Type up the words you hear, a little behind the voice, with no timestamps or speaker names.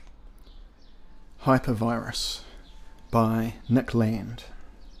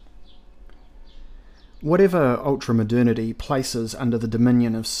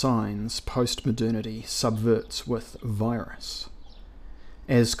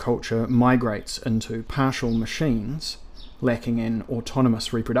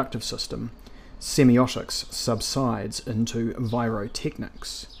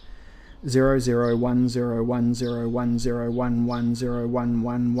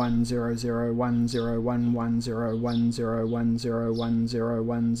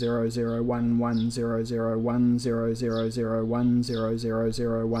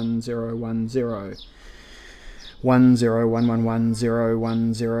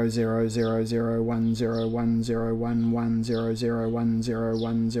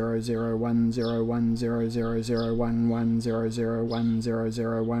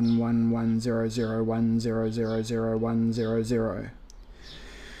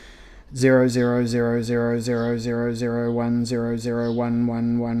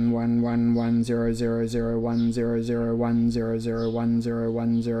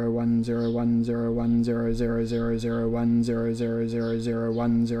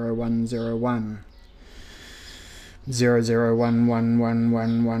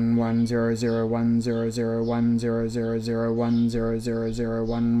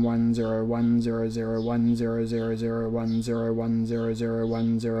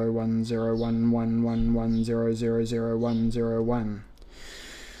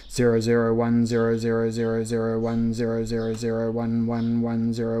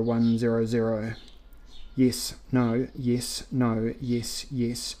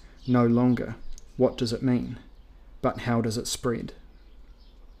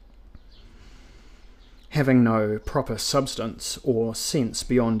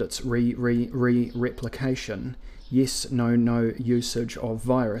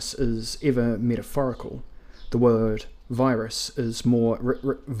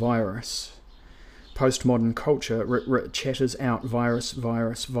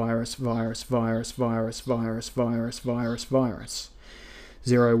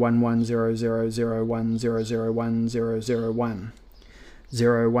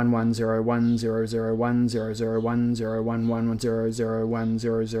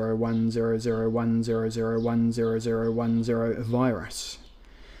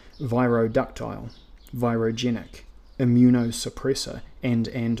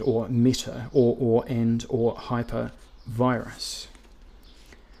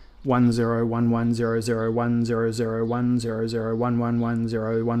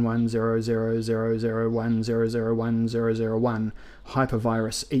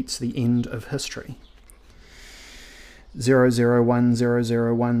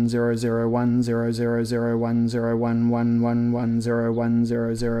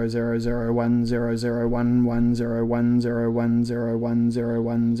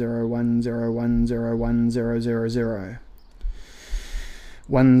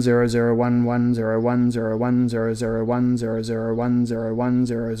1 0 0 1 0 1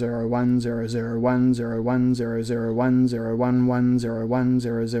 0 0 1 0 0 1 0 1 0 0 1 0 1 1 0 1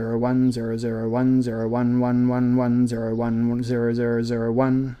 0 0 1 0 0 1 0 1 1 1 1 0 1 0 0 0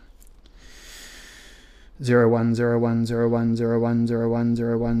 1 0 1 0 1 0 1 0 1 0 1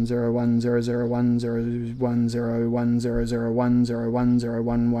 0 1 0 1 0 0 1 0 1 0 1 0 0 1 0 1 0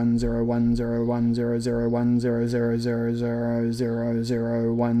 1 1 0 1 0 1 0 0 1 0 0 0 0 0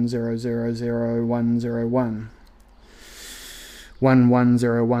 0 1 0 0 0 1 0 1 1 1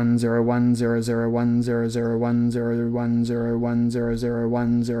 0 1 0 1 0 0 1 0 0 1 0 1 0 1 0 0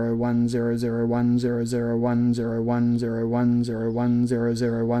 1 0 1 0 0 1 0 0 1 0 1 0 1 0 1 0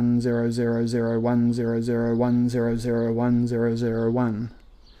 0 1 0 0 0 1 0 0 1 0 0 1 0 0 1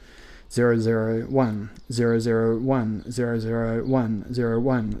 0 0 1 0 0 1 0 0 1 0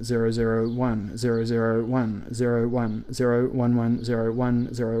 1 0 0 1 0 0 1 0 1 0 1 1 0 1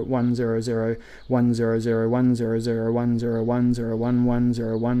 0 1 0 0 1 0 0 1 0 0 1 0 1 0 1 1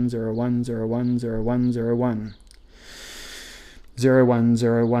 0 1 0 1 0 1 0 1 0 1 0 1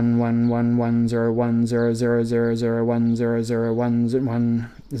 0 1 1 1 1 0 1 0 0 0 0 1 0 0 1 1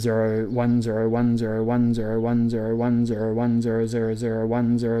 0 1 0 1 0 1 0 1 0 1 0 1 0 0 0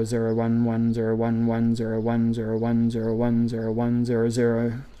 1 0 0 1 1 0 1 1 0 1 0 1 0 1 0 1 0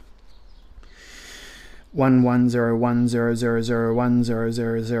 0 1 1 0 1 0 0 0 1 0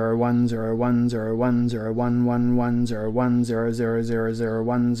 0 0 1 0 1 0 1 0 1 1 1 0 1 0 0 0 0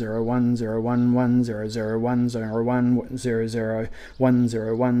 1 0 1 0 1 1 0 0 1 0 1 0 0 1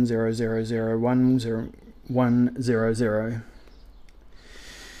 0 1 0 0 0 1 0 1 0 0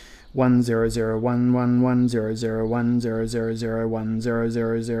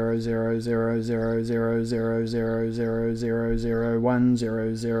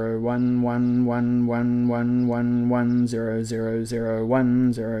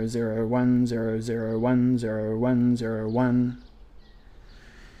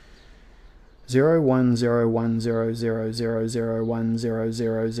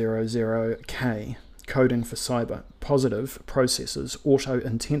 K. Coding for cyber. Positive processes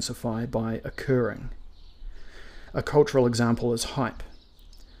auto-intensify by occurring. A cultural example is hype.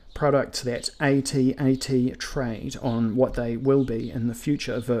 Products that AT trade on what they will be in the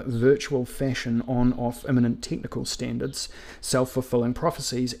future, the virtual fashion on-off imminent technical standards, self-fulfilling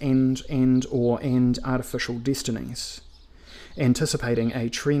prophecies, and artificial destinies. Anticipating a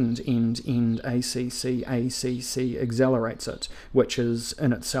trend end ACC accelerates it, which is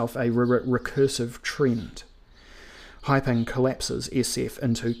in itself a recursive trend. Hyping collapses SF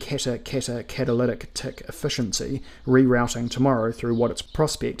into catalytic tick efficiency, rerouting tomorrow through what its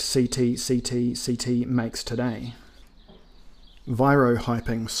prospect CT makes today.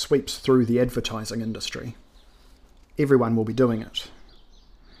 Viro-hyping sweeps through the advertising industry. Everyone will be doing it.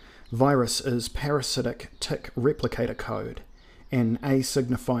 Virus is parasitic tick replicator code, an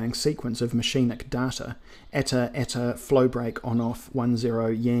A-signifying sequence of machinic data, eta flow break on-off 10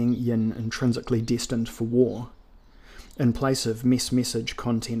 yang yin intrinsically destined for war. In place of message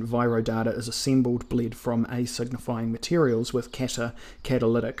content, Viro data is assembled, bled from A-signifying materials with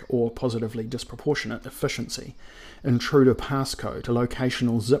catalytic or positively disproportionate efficiency. Intruder passcode,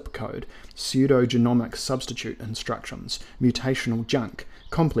 locational zip code, pseudogenomic substitute instructions, mutational junk,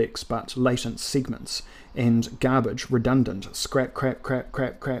 complex but latent segments, and garbage, redundant, scrap.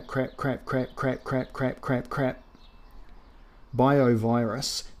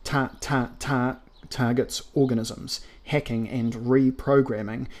 Biovirus targets organisms, hacking and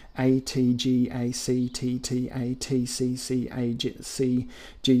reprogramming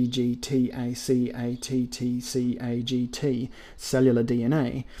ATGACTTACCGGTACCATTCAGT cellular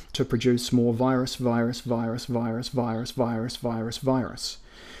DNA to produce more virus.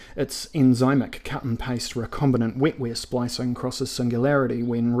 Its enzymic cut-and-paste recombinant wetware splicing crosses singularity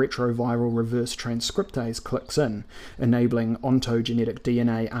when retroviral reverse transcriptase clicks in, enabling ontogenetic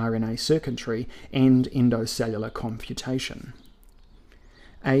DNA-RNA circuitry and endocellular computation.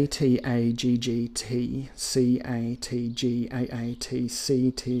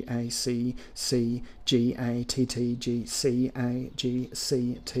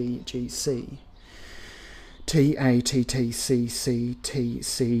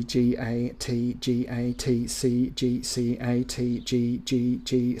 TATCCTCGATTGCATGGCTGATG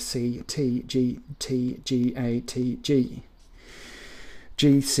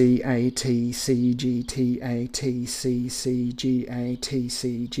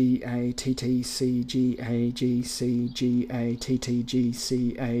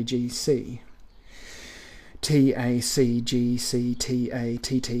GCATCGTATCCGATTCGATTTCGATTTCAGC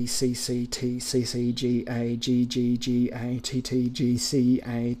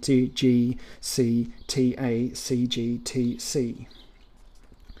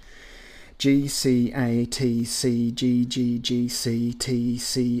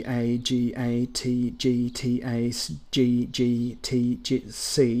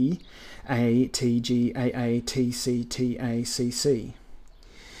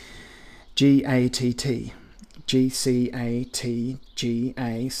GCATCGGCTCAGATTCATCC GATT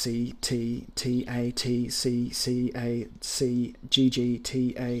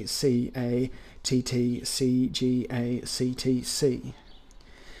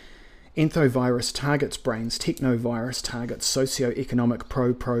Enthovirus targets brains, technovirus targets socio-economic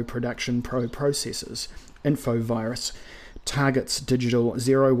pro-production pro-processes. Infovirus targets digital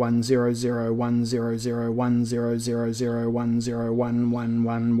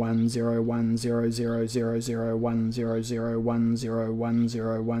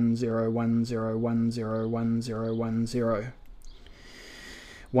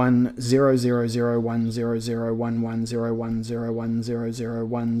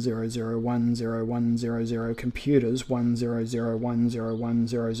 1001010101010101010 computers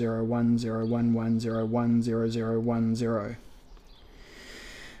 1001010101010101010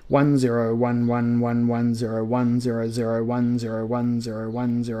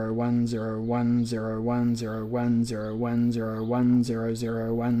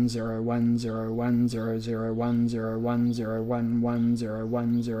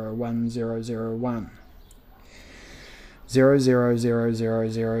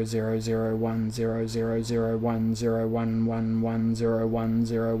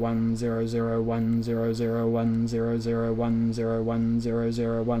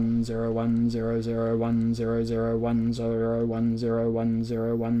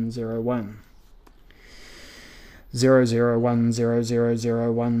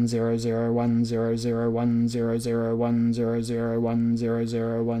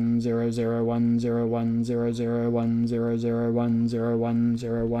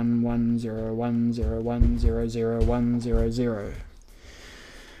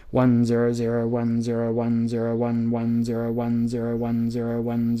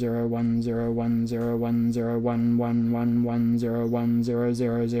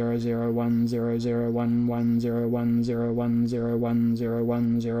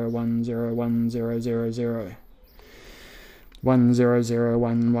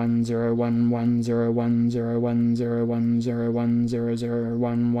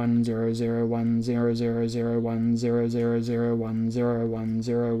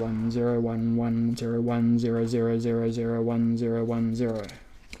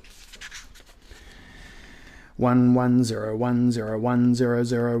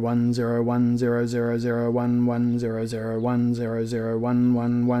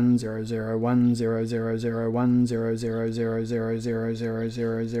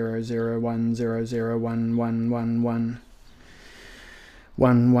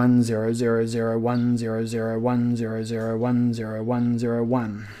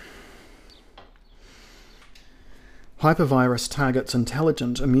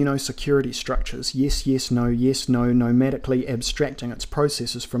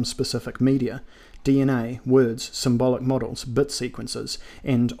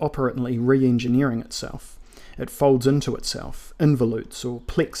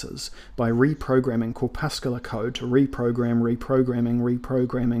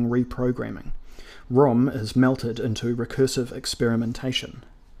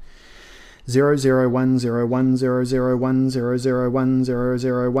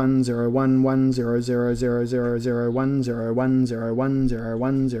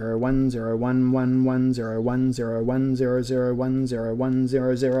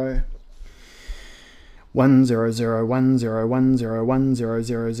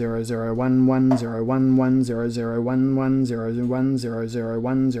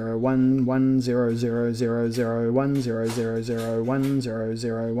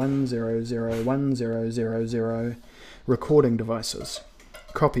 recording devices,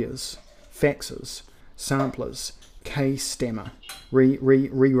 copiers, faxes, samplers, K-stammer,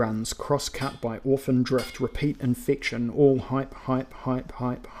 reruns, cross-cut by orphan drift, repeat infection, all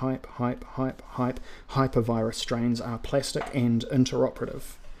hypervirus strains are plastic and interoperative.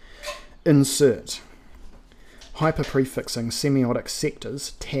 Insert. Hyperprefixing semiotic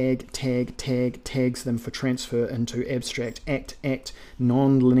sectors, tags them for transfer into abstract,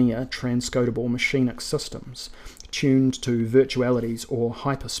 non-linear transcodable machinic systems, tuned to virtualities or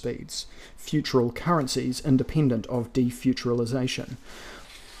hyperspeeds, futural currencies independent of defuturalization.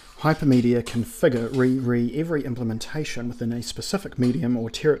 Hypermedia configure every implementation within a specific medium or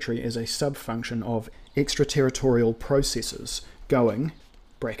territory as a sub-function of extraterritorial processes going,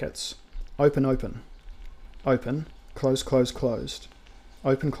 brackets, open, close, closed,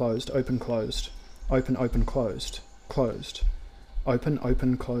 open, closed, open, closed, open,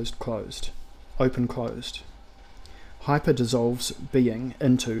 closed. Hyper dissolves being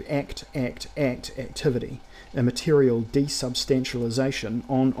into activity, immaterial desubstantialization,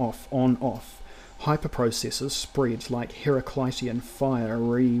 on-off. Hyperprocesses spread like Heraclitean fire,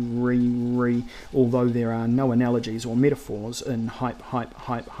 although there are no analogies or metaphors in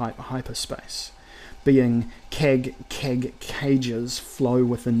hyperspace. Being cages flow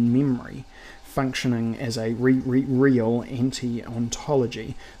within memory, functioning as a real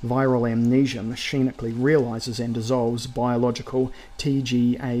anti-ontology. Viral amnesia machinically realizes and dissolves biological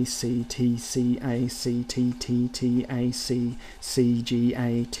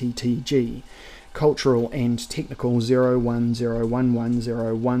TGACTTACTTACCGATTG. Cultural and technical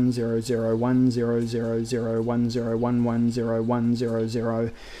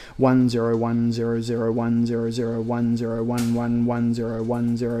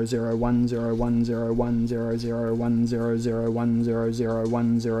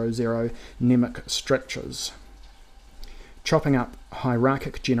mnemic structures. Chopping up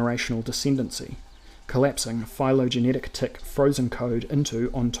hierarchic generational descendancy. Collapsing phylogenetic tick frozen code into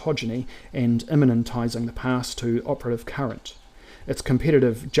ontogeny and immanentizing the past to operative current. Its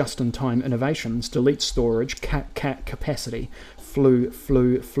competitive just-in-time innovations delete storage capacity,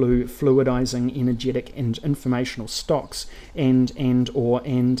 fluidizing energetic and informational stocks, and or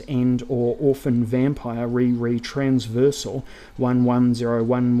orphan vampire transversal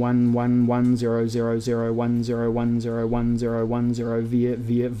 1101111000101010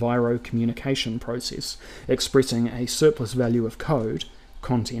 via viro communication process, expressing a surplus value of code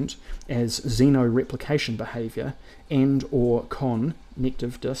content as xenoreplication behavior and or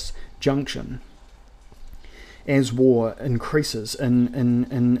connective disjunction. As war increases in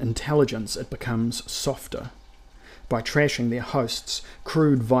intelligence, it becomes softer. By trashing their hosts,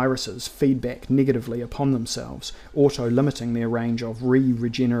 crude viruses feedback negatively upon themselves, auto-limiting their range of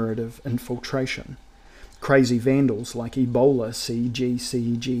regenerative infiltration. Crazy vandals like Ebola,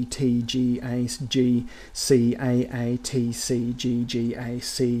 CGCG, TGAG, CAAT,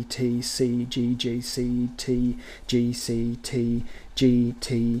 CGGAC, TCGGC, TGCT,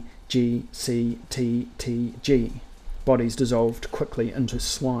 GT, GCTTG. Bodies dissolved quickly into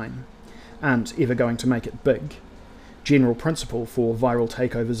slime. Aren't ever going to make it big. General principle for viral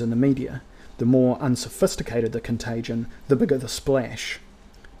takeovers in the media. The more unsophisticated the contagion, the bigger the splash.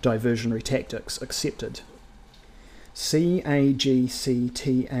 Diversionary tactics accepted.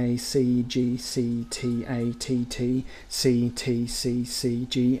 CAGCTACGCTATT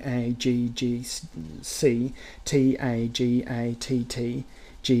CTCCGAGGC TAGATT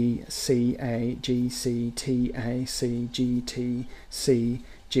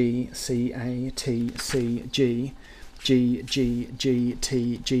GCAGCTACGTCGCATCG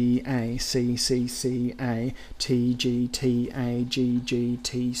GGGTGACCCA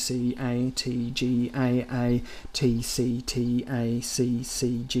TGTAGGTCATGAA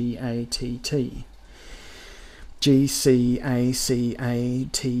TCTACCGATT GCACATGACCTTATCCATTCCGATT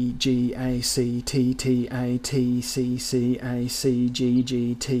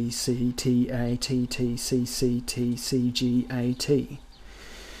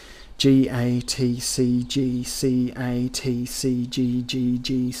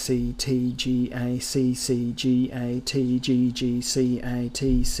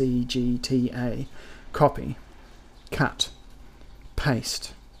Copy, cut,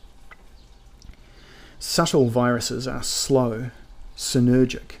 paste. Subtle viruses are slow,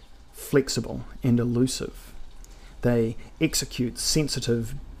 synergic, flexible, and elusive. They execute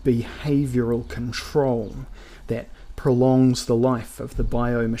sensitive behavioral control that prolongs the life of the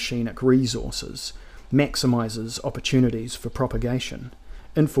biomachinic resources, maximizes opportunities for propagation,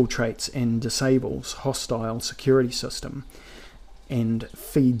 infiltrates and disables hostile security system, and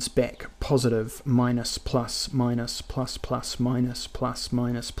feeds back positive minus plus minus plus plus minus plus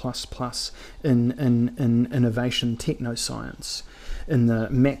minus plus plus in innovation technoscience. In the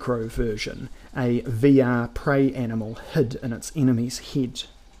macro version, a VR prey animal hid in its enemy's head.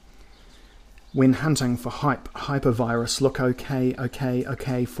 When hunting for hypervirus, look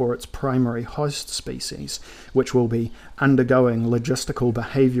okay for its primary host species, which will be undergoing logistical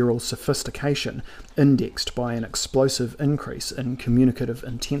behavioral sophistication indexed by an explosive increase in communicative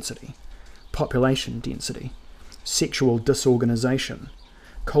intensity, population density, sexual disorganization,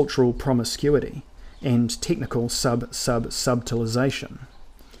 cultural promiscuity, and technical subtilization,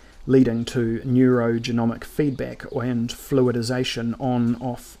 leading to neurogenomic feedback and fluidization on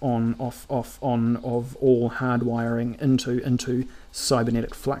of all hardwiring into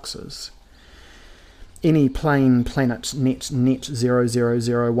cybernetic fluxes. Any plane planet net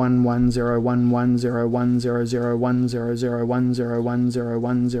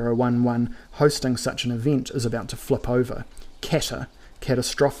 000110101001001010111 hosting such an event is about to flip over.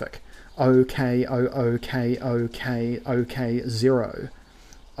 Catastrophic. OK0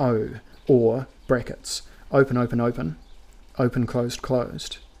 O, or brackets, open closed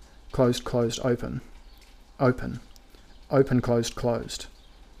closed,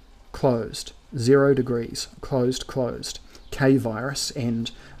 0 degrees, closed, K virus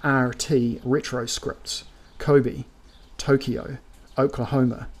and RT retroscripts, Kobe, Tokyo,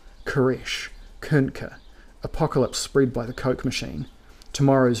 Oklahoma, Koresh, Kernka, apocalypse spread by the Coke machine,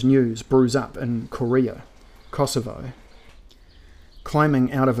 tomorrow's news brews up in Korea, Kosovo.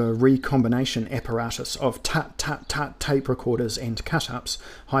 Climbing out of a recombination apparatus of tut tape recorders and cut-ups,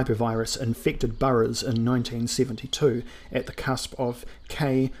 hypervirus infected boroughs in 1972 at the cusp of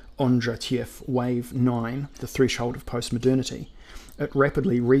K. Ondratiev Wave 9, the threshold of postmodernity. It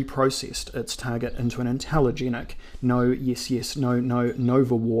rapidly reprocessed its target into an intelligenic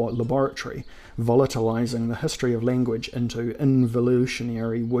Nova War laboratory, volatilizing the history of language into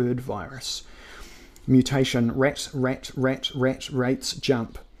involutionary word virus. Mutation rates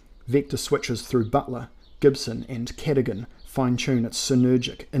jump. Vector switches through Butler.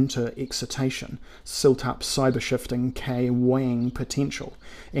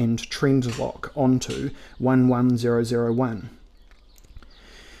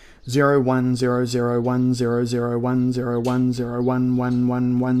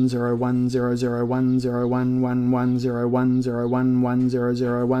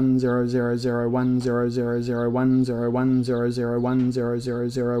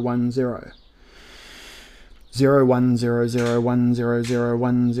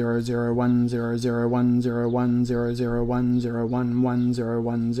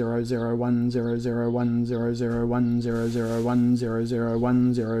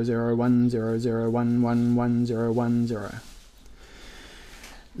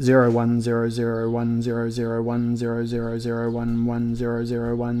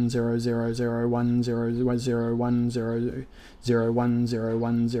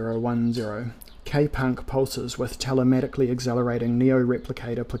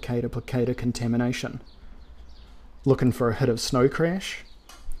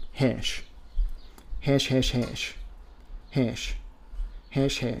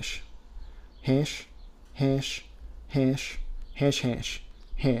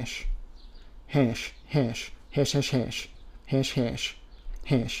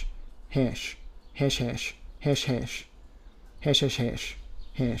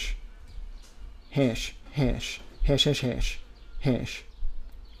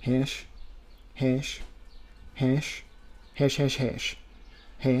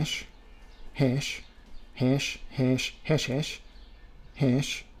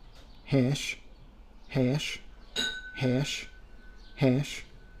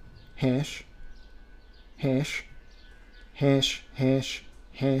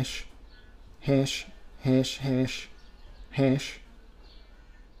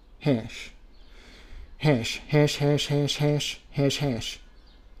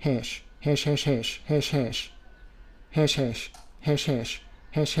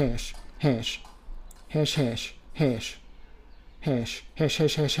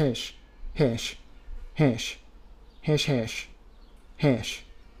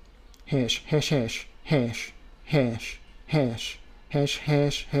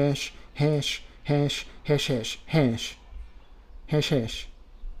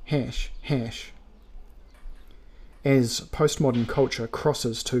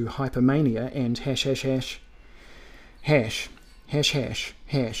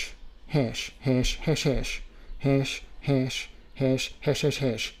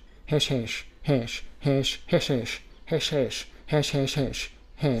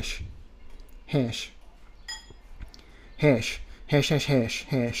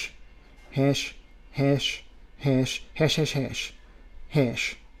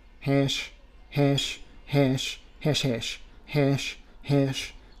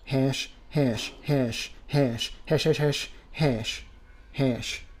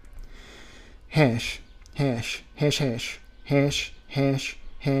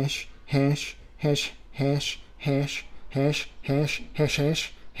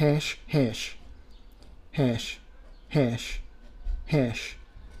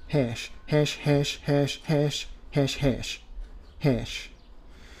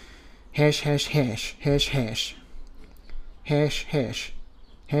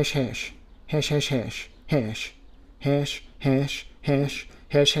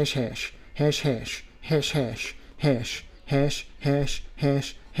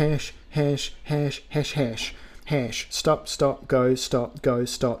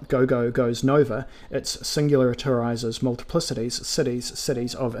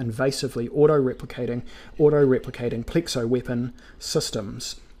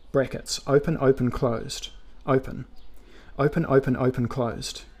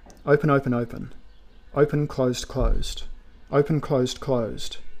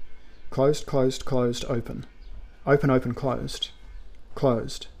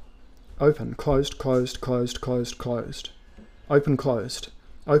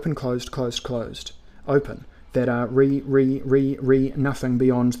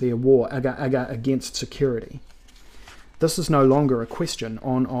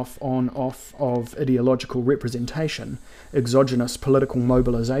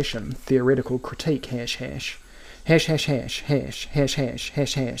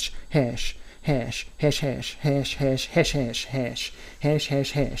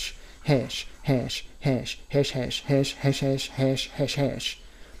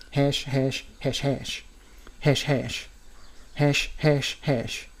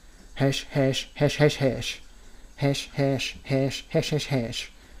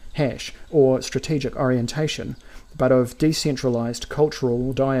 hash, or strategic orientation, but of decentralized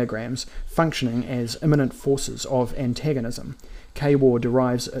cultural diagrams functioning as immanent forces of antagonism. K-War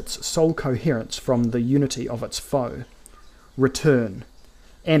derives its sole coherence from the unity of its foe. Return.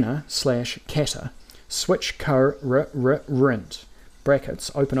 Anna/kata. Switch rint.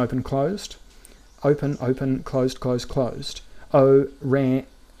 Brackets, open, open, closed. Open, open, closed, closed, closed. O, ran,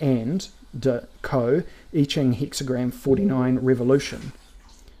 and, de, co, I Ching hexagram 49 revolution.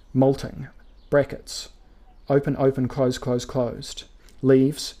 Molting. Brackets. Open, open, close, close, closed.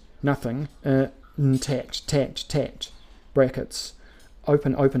 Leaves. Nothing. Tact, tact, tact. Brackets.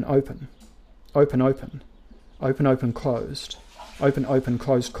 Open, open, open. Open, open. Open, open, closed. Open, open,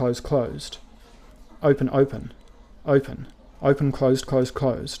 closed, closed, closed. Open, open. Open. Open, closed, closed,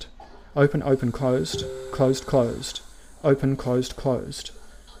 closed. Open, open, closed. Closed, closed. Open, closed, closed.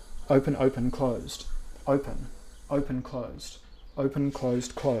 Open, open, closed. Open. Open, closed. Open,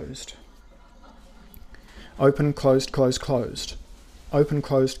 closed, closed. Open, closed, closed, closed. Open,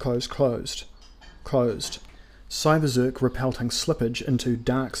 closed, closed, closed. Closed. Cyberzerk repelting slippage into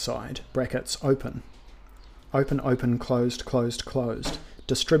dark side. Brackets, open. Open, open, closed, closed, closed.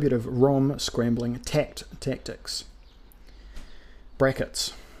 Distributive ROM scrambling tactics.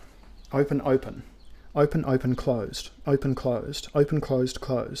 Brackets. Open, open. Open, open, closed. Open, closed. Open, closed,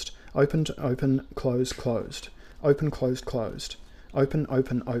 closed. Open, open, closed, closed. Open, closed, closed. Open,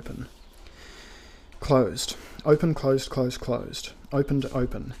 open, open. Closed. Open, closed, closed, closed. Opened,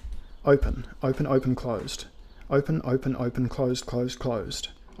 open. Open, open, open, closed. Open, open, open, closed, closed, closed.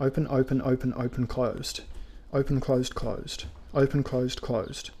 Open, open, open, open, closed. Open, closed, closed. Open, closed,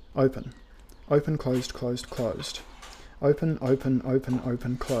 closed. Open. Open, closed, closed, closed. Open, open, open,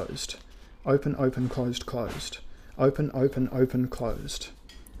 open, closed. Open, open, closed, closed. Open, open, open, closed.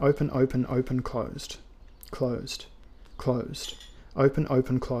 Open, open, open, closed. Closed. Closed. Open,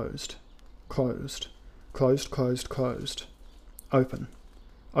 open, closed. Closed. Closed, closed, closed. Open.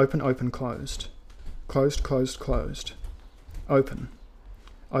 Open, open, closed. Closed, closed, closed. Open.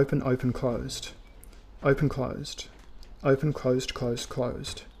 Open, open, closed. Open, closed. Open, closed, closed,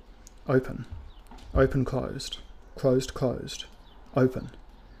 closed. Open. Open, closed. Closed, closed. Open.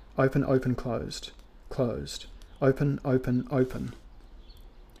 Open, open, closed. Closed. Open, open, open.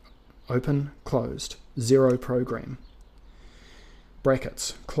 Open, closed. Zero program.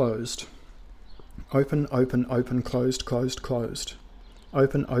 Brackets. Closed. Open, open, open, closed, closed, closed.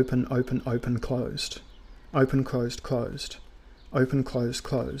 Open, open, open, open, closed. Open, closed, closed. Open, closed,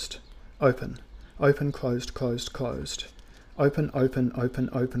 closed. Open. Open, closed, closed, closed. Open, open, open,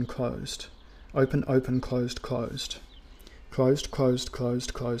 open, closed. Open, open, closed, closed. Closed, closed,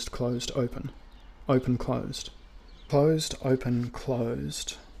 closed, closed, closed, open. Open, closed. Closed, open,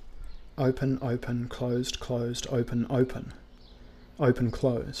 closed. Open, open, closed, closed, open, open. Open,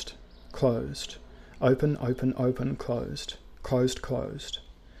 closed. Closed. Open, open, open, closed. Closed, closed.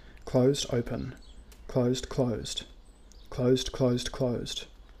 Closed, open. Closed, closed. Closed, closed, closed.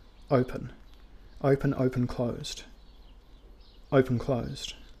 Open. Open, open, closed. Open,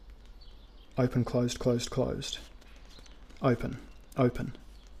 closed. Open, closed, closed, closed. Open. Open.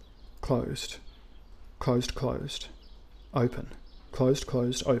 Closed. Closed, closed. Open. Closed,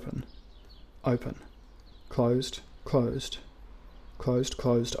 closed, open. Open. Closed, closed. Closed,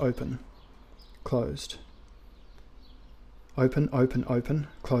 closed, open. Closed. Open, open, open.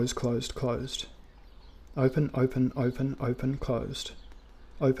 Closed, closed, closed. Open, open, open, open, closed.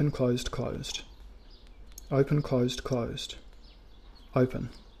 Open, closed, closed. Open, closed, closed. Open.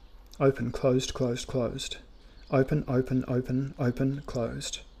 Open, closed, closed, closed. Open, open, open, open,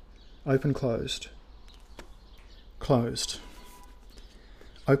 closed. Open, closed. Closed.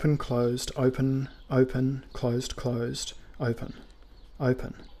 Open, closed, open, open, closed, closed, open.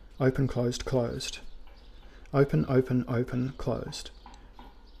 Open. Open, closed, closed. Open, open, open, closed.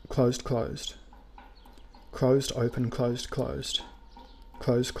 Closed, closed. Closed, open, closed, closed.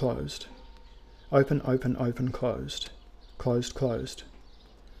 Closed, closed. Open, open, open, closed. Closed, closed.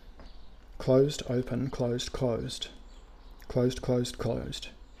 Closed, open, closed, closed. Closed, closed, closed.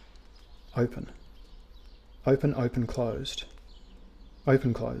 Open. Open, open, closed.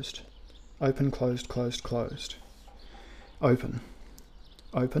 Open, closed. Open, closed, closed, closed. Open.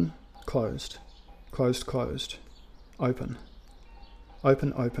 Open, closed. Closed, closed. Open.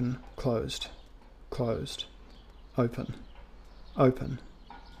 Open, open, closed. Closed. Open. Open.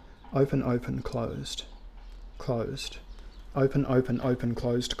 Open, open, closed. Closed. Open, open, open,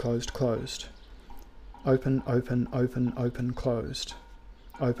 closed, closed, closed. Open, open, open, open, closed.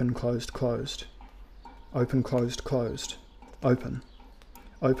 Open, closed, closed. Open, closed, closed. Open.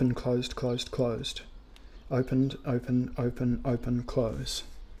 Open, closed, closed, closed. Opened, open, open, open, close.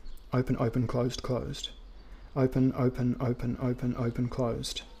 open, open, closed, closed, open, open, open, open, open,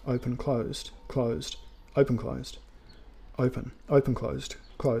 closed, open, closed, closed, open, closed, open, open, closed,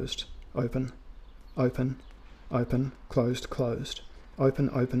 closed, open, open, open, closed, closed, open,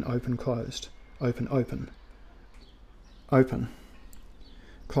 open, open, closed, open, open, open,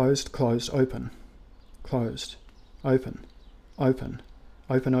 closed, closed, open, closed, open, open,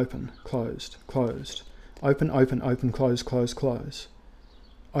 open, open, closed, closed, open, open, open, close, close, close,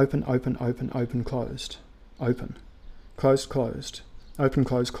 open, open, open, open, closed, open, closed, closed, open,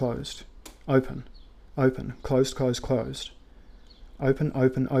 closed, closed, open, open, closed, closed, closed, open,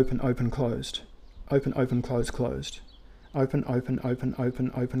 open, open, open, closed, open, open, closed, closed, open, open, open,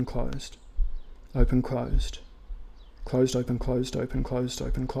 open, open, closed, open, closed, closed, open, closed, open, closed,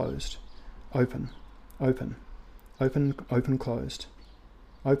 open, closed, open, open, open, open, closed,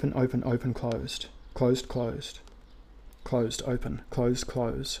 open, open, open, closed, closed, closed, closed, open, closed,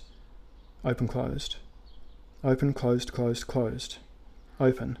 close, open, closed, open, closed, closed, closed,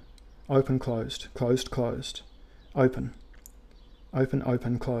 open, open, closed, closed, closed, open, open,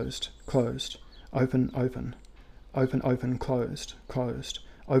 open, closed, closed, open, open, open, open, closed, closed,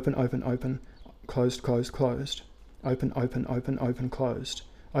 open, open, open, closed, closed, closed, open, open, open, open, closed,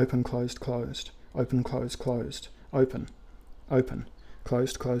 open, closed, closed, open, closed, closed, open, open,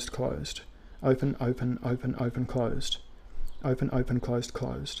 closed, closed, closed, open, open, open, open, closed, open, open, closed,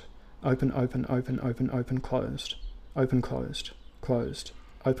 closed, open, open, open, open, open, closed, open, closed, closed,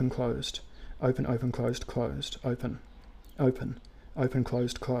 open, closed, open, open, closed, closed, open, open, open,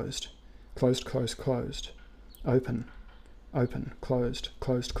 closed, closed, closed, closed, closed, open, open, closed,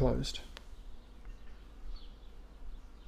 closed, closed.